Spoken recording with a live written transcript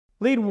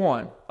Lead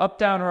 1, up,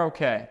 down, or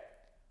okay.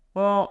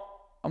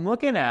 Well, I'm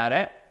looking at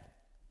it,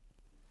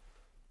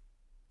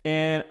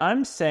 and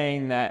I'm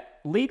saying that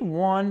lead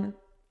 1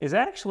 is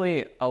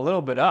actually a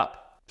little bit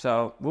up.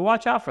 So we'll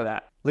watch out for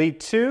that. Lead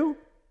 2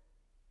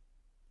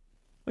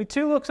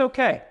 looks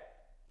okay.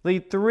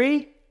 Lead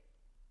 3,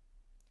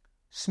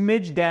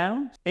 smidge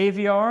down.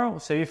 AVR, we'll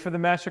save you for the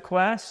master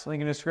class, link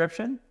in the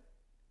description.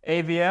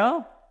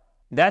 AVL,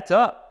 that's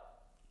up.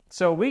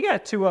 So we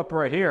got 2 up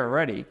right here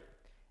already.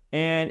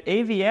 And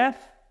AVF,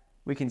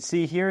 we can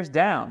see here is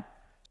down.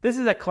 This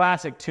is a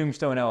classic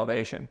tombstone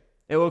elevation.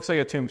 It looks like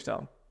a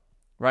tombstone,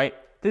 right?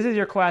 This is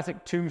your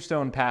classic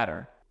tombstone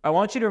pattern. I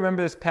want you to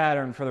remember this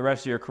pattern for the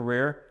rest of your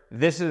career.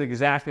 This is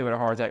exactly what a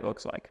heart attack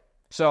looks like.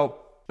 So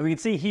we can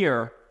see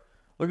here,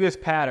 look at this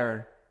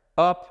pattern.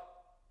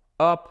 Up,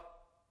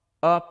 up,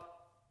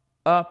 up,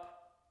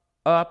 up,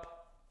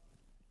 up,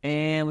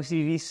 and we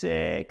see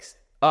V6,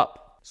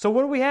 up. So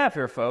what do we have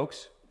here,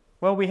 folks?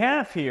 Well, we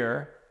have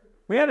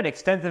an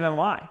extensive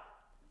MI.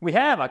 We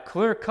have a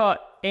clear-cut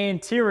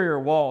anterior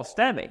wall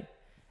stemming.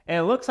 And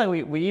it looks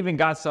like we even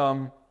got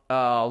some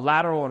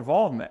lateral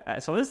involvement.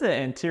 So this is an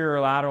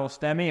anterior lateral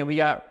stemming, and we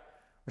got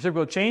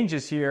reciprocal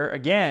changes here,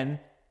 again,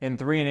 in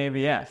 3 and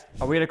AVF.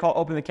 Are we going to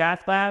open the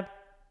cath lab?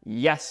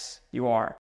 Yes, you are.